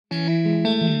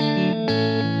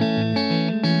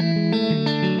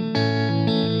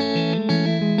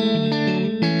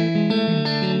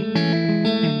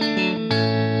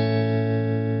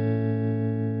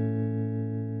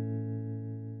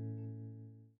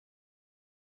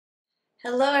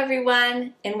Hello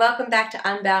everyone, and welcome back to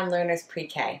Unbound Learners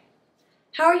Pre-K.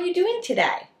 How are you doing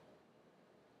today?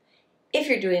 If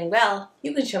you're doing well,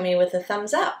 you can show me with a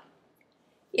thumbs up.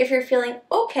 If you're feeling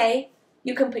okay,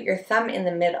 you can put your thumb in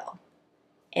the middle.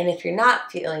 And if you're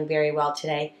not feeling very well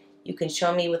today, you can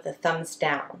show me with a thumbs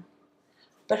down.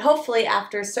 But hopefully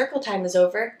after circle time is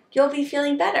over, you'll be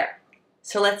feeling better.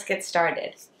 So let's get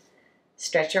started.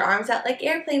 Stretch your arms out like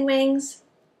airplane wings.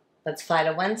 Let's fly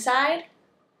to one side.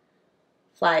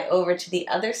 Fly over to the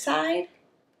other side,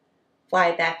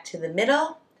 fly back to the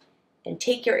middle, and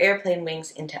take your airplane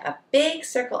wings into a big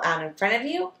circle out in front of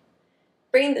you.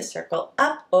 Bring the circle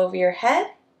up over your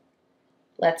head.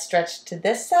 Let's stretch to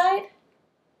this side.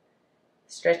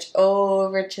 Stretch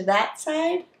over to that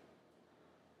side.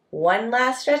 One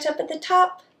last stretch up at the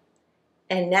top.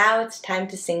 And now it's time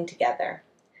to sing together.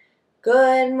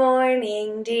 Good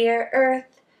morning, dear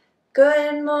Earth.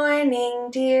 Good morning,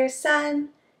 dear Sun.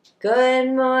 Good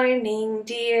morning,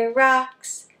 dear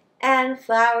rocks and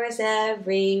flowers,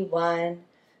 everyone.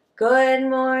 Good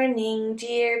morning,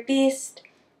 dear beast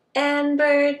and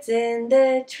birds in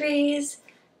the trees.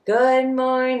 Good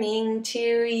morning to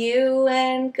you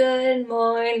and good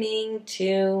morning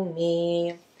to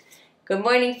me. Good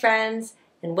morning, friends,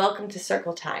 and welcome to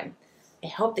Circle Time. I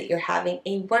hope that you're having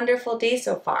a wonderful day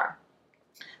so far.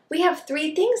 We have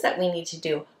 3 things that we need to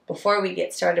do before we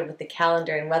get started with the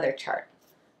calendar and weather chart.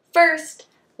 First,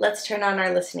 let's turn on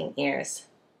our listening ears.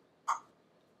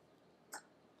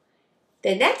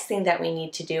 The next thing that we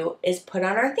need to do is put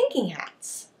on our thinking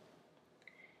hats.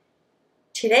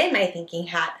 Today my thinking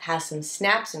hat has some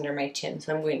snaps under my chin,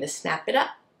 so I'm going to snap it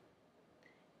up.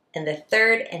 And the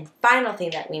third and final thing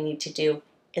that we need to do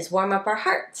is warm up our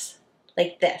hearts,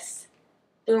 like this.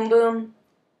 Boom, boom,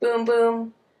 boom,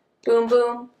 boom, boom,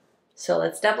 boom. So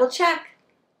let's double check.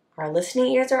 Our listening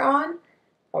ears are on.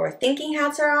 Our thinking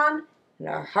hats are on, and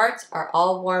our hearts are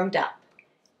all warmed up.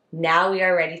 Now we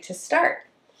are ready to start.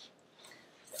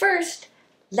 First,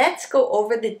 let's go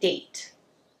over the date.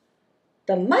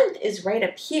 The month is right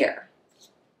up here.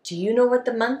 Do you know what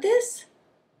the month is?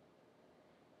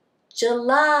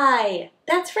 July.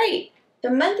 That's right.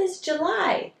 The month is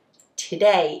July.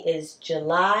 Today is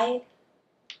July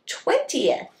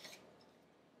 20th.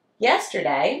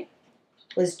 Yesterday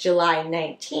was July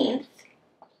 19th.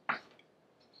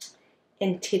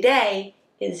 And today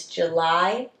is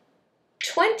July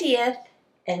 20th,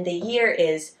 and the year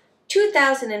is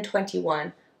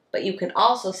 2021, but you can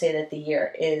also say that the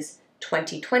year is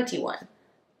 2021.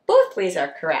 Both ways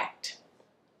are correct.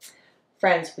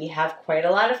 Friends, we have quite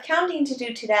a lot of counting to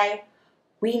do today.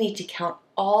 We need to count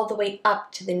all the way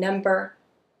up to the number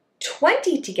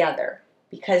 20 together,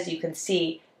 because you can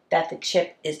see that the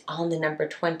chip is on the number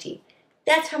 20.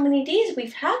 That's how many days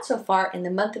we've had so far in the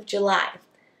month of July.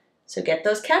 So get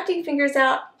those counting fingers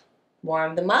out,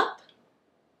 warm them up.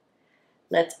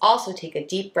 Let's also take a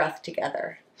deep breath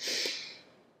together.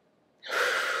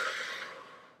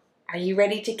 Are you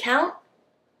ready to count?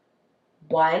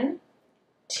 1,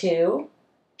 2,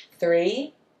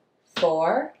 3,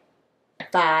 4,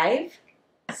 5,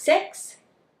 6,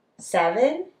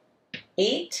 7,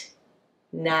 8,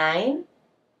 9,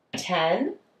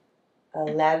 10,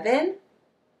 11,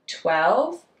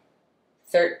 12,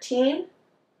 13,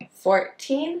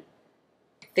 14,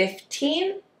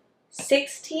 15,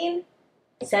 16,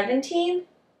 17,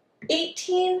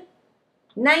 18,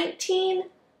 19,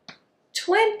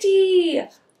 20.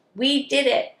 We did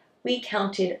it. We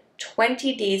counted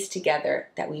 20 days together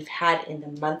that we've had in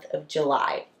the month of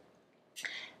July.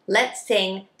 Let's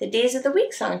sing the Days of the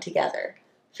Week song together.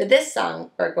 For this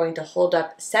song, we're going to hold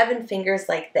up 7 fingers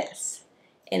like this.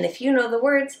 And if you know the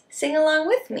words, sing along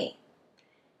with me.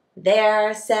 There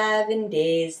are 7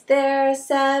 days, there are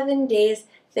 7 days,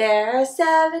 there are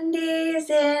 7 days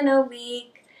in a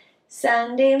week.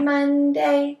 Sunday,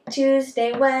 Monday,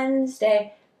 Tuesday,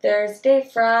 Wednesday, Thursday,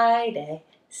 Friday,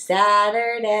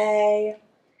 Saturday.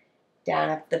 Down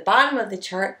at the bottom of the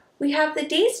chart, we have the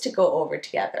days to go over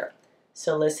together.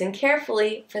 So listen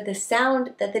carefully for the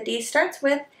sound that the day starts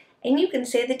with, and you can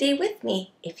say the day with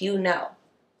me if you know.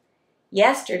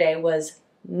 Yesterday was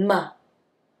M.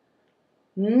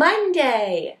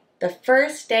 Monday, the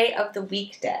first day of the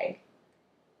weekday.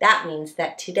 That means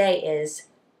that today is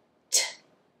T.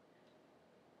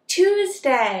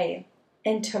 Tuesday,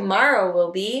 and tomorrow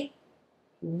will be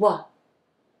W.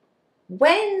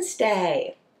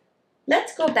 Wednesday.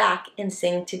 Let's go back and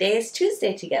sing Today is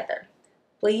Tuesday together.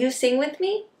 Will you sing with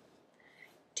me?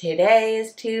 Today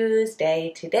is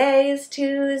Tuesday, today is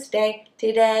Tuesday,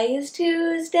 today is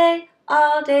Tuesday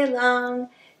all day long.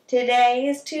 Today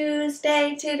is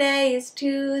Tuesday, today is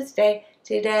Tuesday,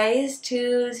 today is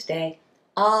Tuesday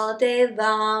all day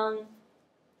long.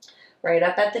 Right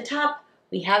up at the top,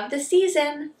 we have the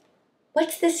season.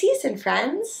 What's the season,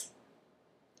 friends?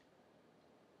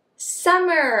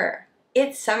 Summer.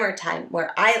 It's summertime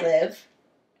where I live.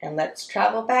 And let's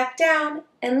travel back down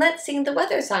and let's sing the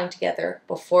weather song together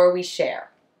before we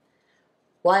share.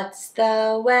 What's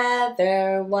the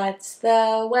weather? What's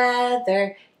the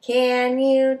weather? Can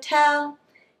you tell?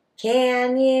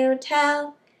 Can you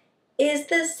tell? Is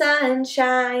the sun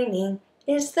shining?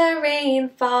 Is the rain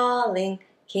falling?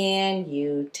 Can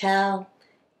you tell?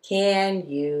 Can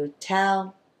you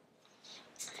tell?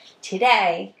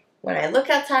 Today, when I look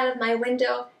outside of my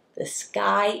window, the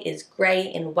sky is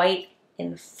gray and white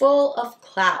and full of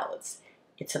clouds.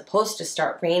 It's supposed to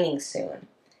start raining soon.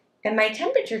 And my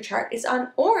temperature chart is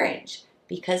on orange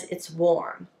because it's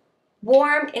warm.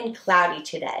 Warm and cloudy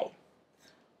today.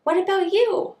 What about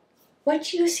you? What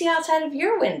do you see outside of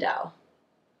your window?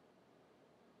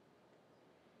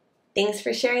 Thanks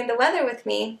for sharing the weather with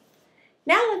me.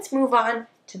 Now let's move on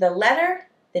to the letter,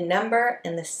 the number,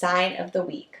 and the sign of the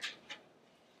week.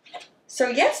 So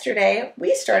yesterday,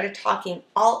 we started talking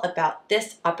all about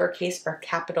this uppercase or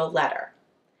capital letter.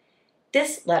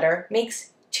 This letter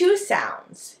makes two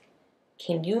sounds.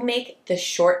 Can you make the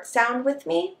short sound with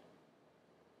me?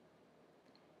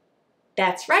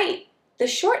 That's right. The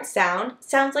short sound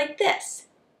sounds like this.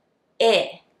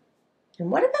 Eh.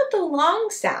 And what about the long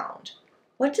sound?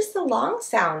 What does the long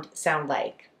sound sound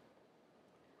like?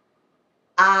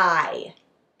 I.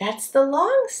 That's the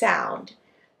long sound.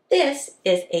 This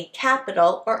is a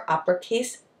capital or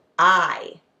uppercase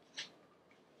I.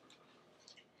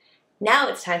 Now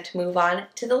it's time to move on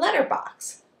to the letter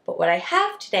box. But what I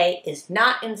have today is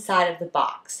not inside of the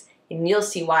box, and you'll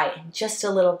see why in just a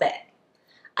little bit.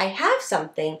 I have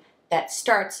something that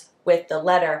starts with the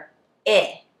letter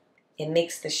I. It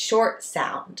makes the short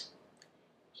sound.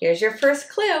 Here's your first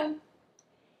clue.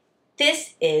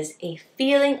 This is a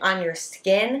feeling on your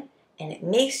skin, and it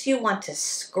makes you want to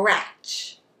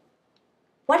scratch.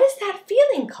 What is that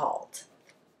feeling called?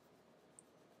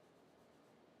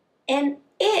 An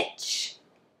itch.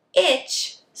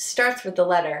 Itch starts with the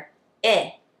letter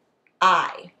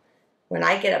I. When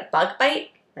I get a bug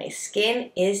bite, my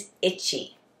skin is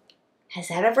itchy. Has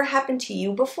that ever happened to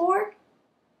you before?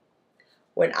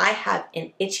 When I have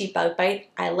an itchy bug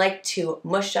bite, I like to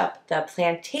mush up the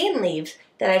plantain leaves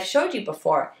that I've showed you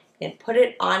before and put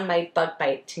it on my bug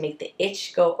bite to make the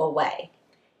itch go away.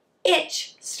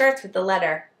 Itch starts with the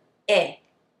letter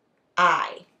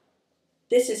I.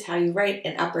 This is how you write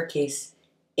an uppercase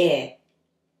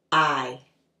I.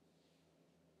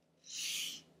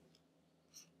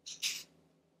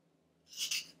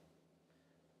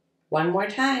 One more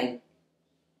time.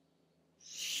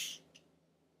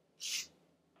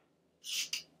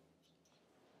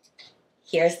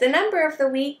 Here's the number of the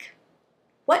week.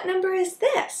 What number is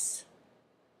this?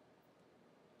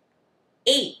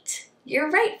 8. You're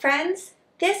right, friends.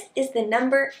 This is the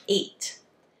number 8.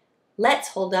 Let's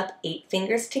hold up 8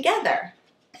 fingers together.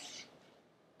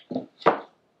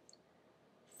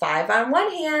 5 on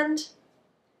one hand,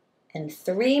 and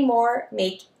 3 more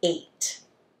make 8.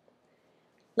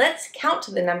 Let's count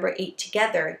to the number 8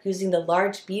 together using the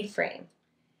large bead frame.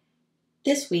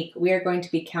 This week, we are going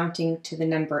to be counting to the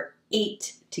number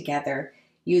 8 together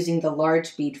using the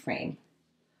large bead frame.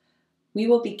 We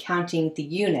will be counting the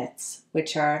units,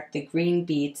 which are the green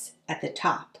beads at the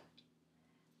top.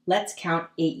 Let's count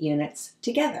 8 units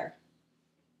together.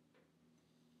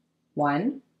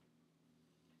 1,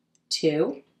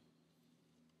 2,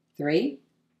 3,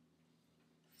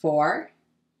 4,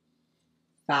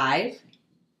 5,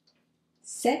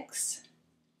 6,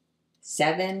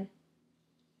 7,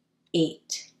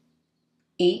 8.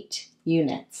 8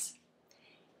 units.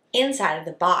 Inside of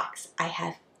the box, I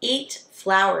have 8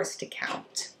 flowers to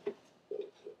count.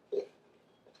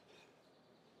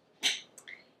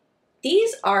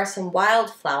 These are some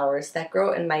wildflowers that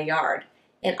grow in my yard,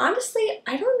 and honestly,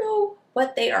 I don't know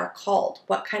what they are called,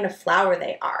 what kind of flower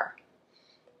they are,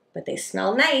 but they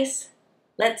smell nice.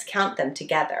 Let's count them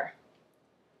together.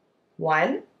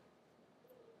 1,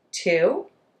 2,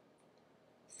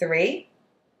 3,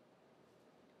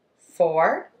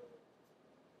 4,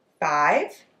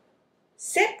 5,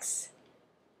 6,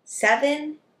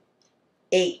 7,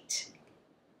 8.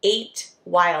 8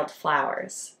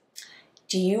 wildflowers.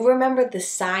 Do you remember the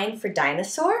sign for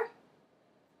dinosaur?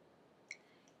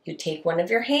 You take one of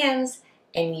your hands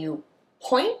and you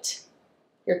point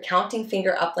your counting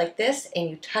finger up like this, and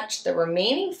you touch the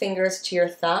remaining fingers to your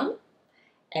thumb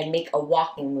and make a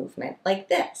walking movement like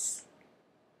this.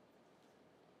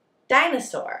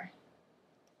 Dinosaur.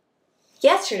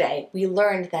 Yesterday, we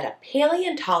learned that a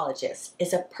paleontologist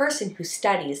is a person who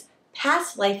studies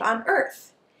past life on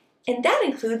Earth, and that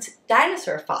includes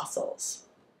dinosaur fossils.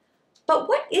 But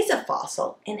what is a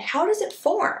fossil and how does it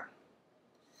form?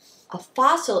 A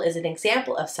fossil is an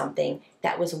example of something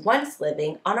that was once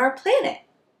living on our planet.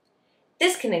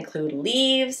 This can include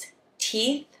leaves,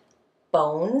 teeth,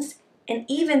 bones, and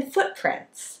even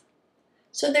footprints.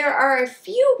 So there are a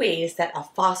few ways that a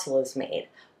fossil is made,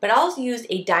 but I'll use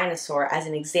a dinosaur as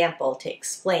an example to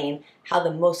explain how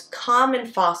the most common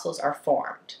fossils are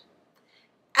formed.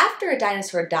 After a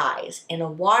dinosaur dies in a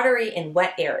watery and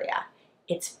wet area,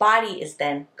 its body is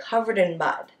then covered in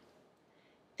mud.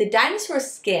 The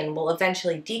dinosaur's skin will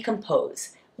eventually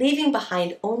decompose, leaving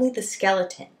behind only the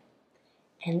skeleton.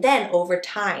 And then over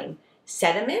time,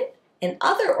 sediment and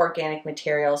other organic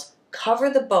materials cover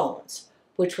the bones,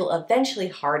 which will eventually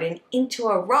harden into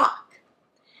a rock.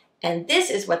 And this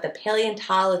is what the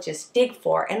paleontologists dig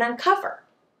for and uncover.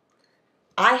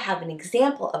 I have an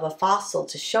example of a fossil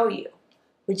to show you.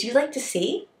 Would you like to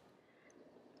see?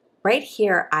 Right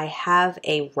here I have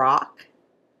a rock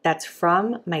that's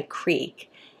from my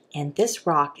creek, and this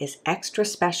rock is extra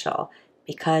special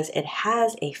because it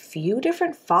has a few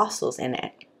different fossils in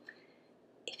it.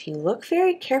 If you look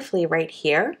very carefully right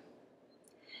here,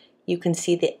 you can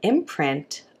see the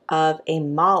imprint of a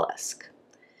mollusk.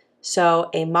 So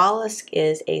a mollusk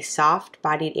is a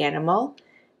soft-bodied animal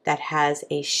that has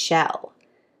a shell.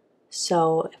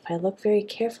 So if I look very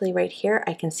carefully right here,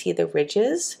 I can see the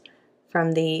ridges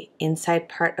from the inside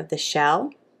part of the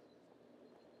shell.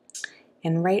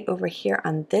 And right over here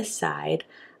on this side,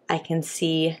 I can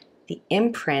see the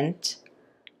imprint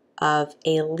of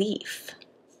a leaf.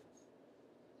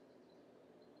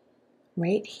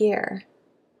 Right here.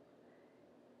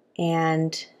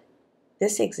 And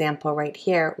this example right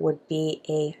here would be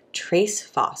a trace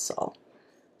fossil.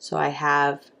 So I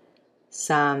have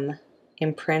some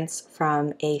imprints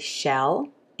from a shell,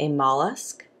 a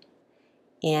mollusk,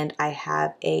 and I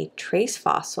have a trace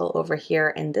fossil over here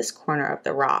in this corner of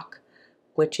the rock,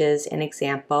 which is an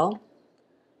example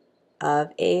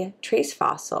of a trace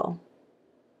fossil.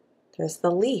 There's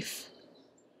the leaf.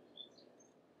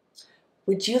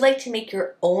 Would you like to make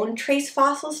your own trace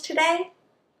fossils today?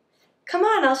 Come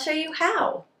on, I'll show you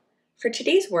how. For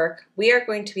today's work, we are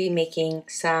going to be making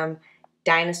some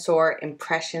dinosaur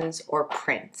impressions or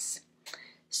prints.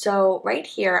 So right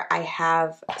here I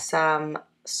have some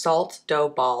salt dough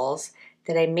balls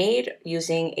that I made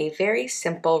using a very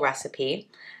simple recipe.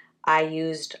 I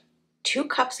used 2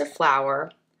 cups of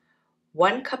flour,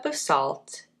 1 cup of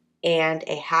salt, and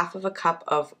a half of a cup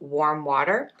of warm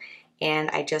water, and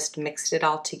I just mixed it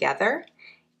all together.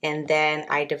 And then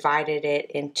I divided it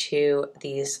into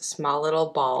these small little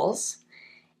balls.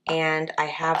 And I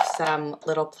have some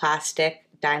little plastic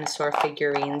dinosaur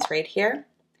figurines right here.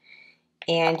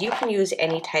 And you can use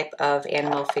any type of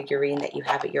animal figurine that you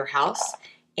have at your house.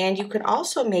 And you can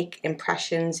also make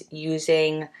impressions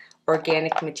using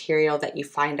organic material that you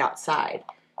find outside.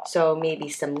 So maybe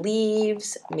some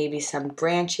leaves, maybe some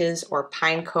branches or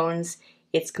pine cones.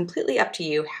 It's completely up to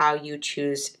you how you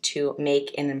choose to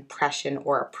make an impression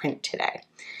or a print today.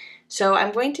 So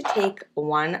I'm going to take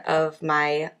one of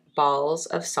my balls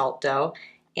of salt dough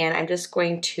and I'm just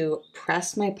going to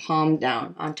press my palm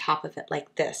down on top of it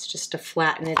like this, just to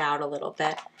flatten it out a little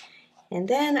bit. And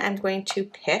then I'm going to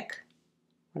pick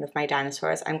one of my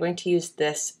dinosaurs. I'm going to use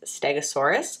this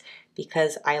Stegosaurus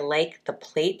because I like the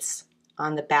plates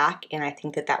on the back and I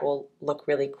think that that will look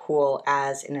really cool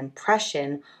as an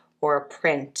impression or a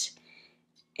print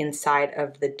inside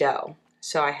of the dough.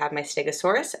 So I have my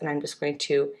Stegosaurus and I'm just going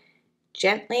to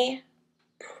gently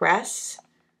press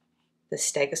the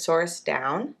Stegosaurus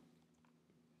down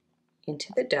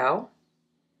into the dough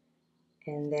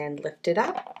and then lift it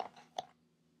up.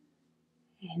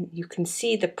 And you can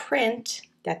see the print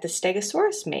that the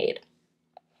Stegosaurus made.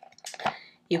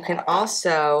 You can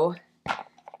also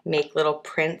make little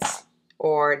prints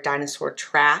or dinosaur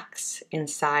tracks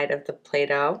inside of the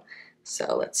Play-Doh.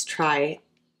 So let's try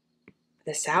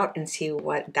this out and see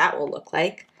what that will look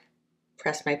like.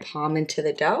 Press my palm into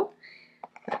the dough.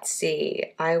 Let's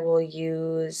see, I will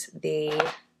use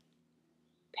the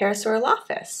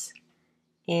Parasaurolophus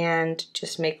and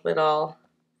just make little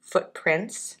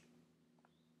footprints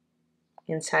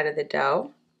inside of the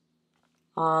dough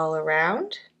all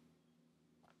around.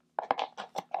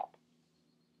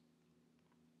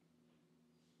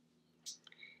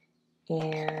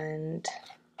 And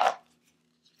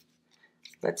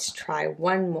let's try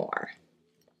one more.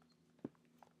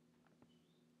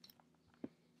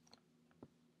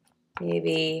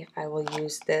 Maybe I will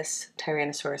use this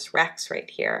Tyrannosaurus Rex right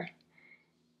here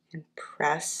and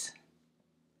press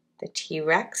the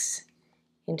T-Rex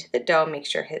into the dough. Make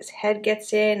sure his head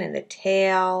gets in and the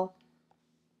tail.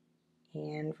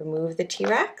 And remove the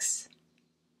T-Rex.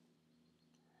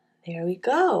 There we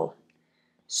go.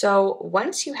 So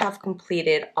once you have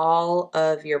completed all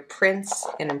of your prints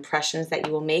and impressions that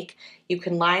you will make, you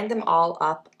can line them all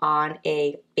up on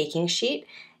a baking sheet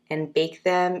and bake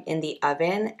them in the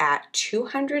oven at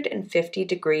 250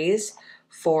 degrees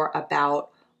for about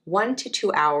 1 to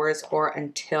 2 hours or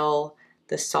until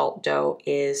the salt dough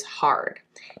is hard.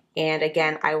 And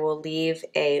again, I will leave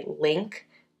a link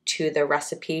to the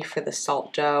recipe for the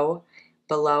salt dough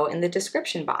below in the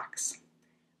description box.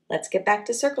 Let's get back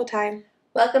to circle time.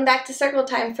 Welcome back to circle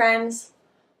time, friends.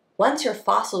 Once your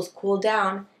fossils cool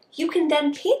down, you can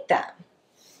then paint them.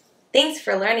 Thanks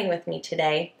for learning with me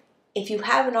today. If you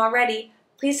haven't already,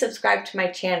 please subscribe to my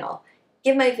channel,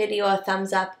 give my video a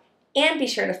thumbs up, and be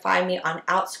sure to find me on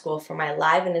OutSchool for my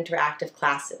live and interactive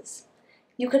classes.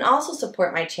 You can also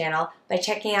support my channel by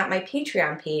checking out my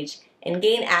Patreon page and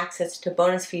gain access to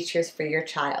bonus features for your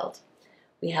child.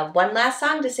 We have one last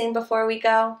song to sing before we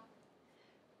go.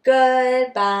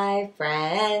 Goodbye,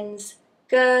 friends.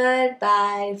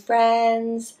 Goodbye,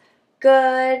 friends.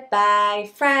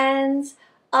 Goodbye, friends.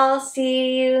 I'll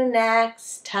see you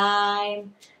next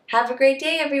time. Have a great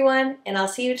day, everyone, and I'll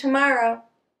see you tomorrow.